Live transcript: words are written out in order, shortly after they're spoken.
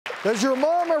Does your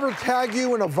mom ever tag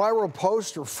you in a viral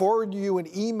post or forward you an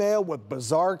email with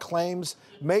bizarre claims,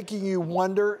 making you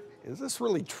wonder, is this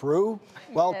really true?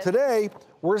 Well, today,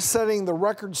 we're setting the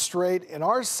record straight in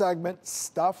our segment,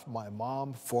 Stuff My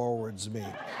Mom Forwards Me.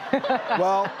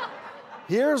 Well,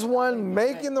 here's one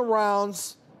making the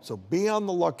rounds, so be on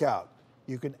the lookout.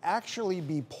 You can actually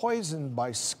be poisoned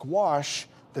by squash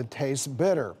that tastes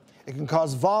bitter. It can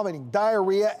cause vomiting,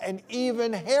 diarrhea, and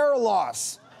even hair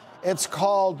loss. It's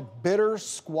called bitter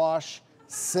squash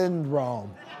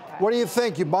syndrome. What do you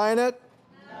think? You buying it?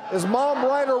 Is mom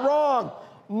right or wrong?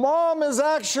 Mom is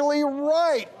actually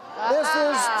right. This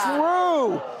is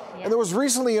true. And there was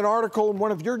recently an article in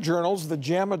one of your journals, the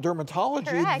JAMA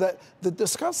Dermatology, that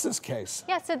discussed this case.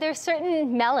 Yeah, so there's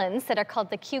certain melons that are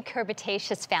called the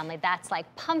cucurbitaceous family. That's like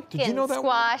pumpkin, did you know that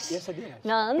squash, one? Yes, I did.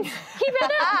 nuns. You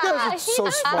guys are so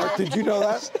smart. Did you know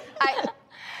that?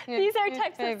 These are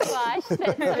types of squash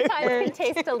that sometimes can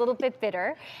taste a little bit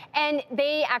bitter. And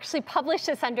they actually published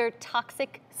this under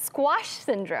toxic squash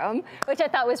syndrome, which I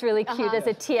thought was really cute as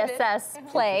a TSS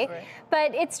play.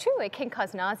 But it's true, it can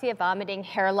cause nausea, vomiting,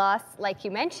 hair loss, like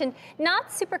you mentioned.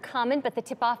 Not super common, but the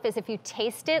tip-off is if you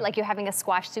taste it, like you're having a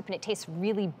squash soup and it tastes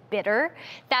really bitter,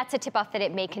 that's a tip-off that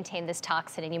it may contain this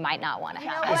toxin and you might not want to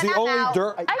have it.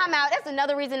 I'm out. That's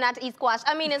another reason not to eat squash.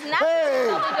 I mean, it's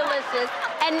naturally delicious.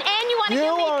 And you want to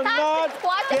give me toxic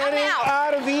squash? I'm out.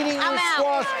 Out of eating your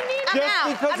squash.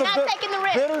 I'm not taking the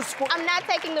risk. I'm not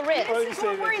taking the risk.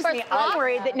 What worries me, I'm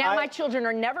worried that now my children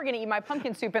are never going to eat my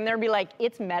pumpkin soup, and they'll be like,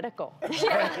 it's medical.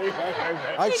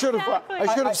 I should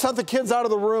have sent the kids out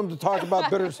of the room to talk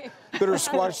about bitter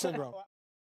squash syndrome.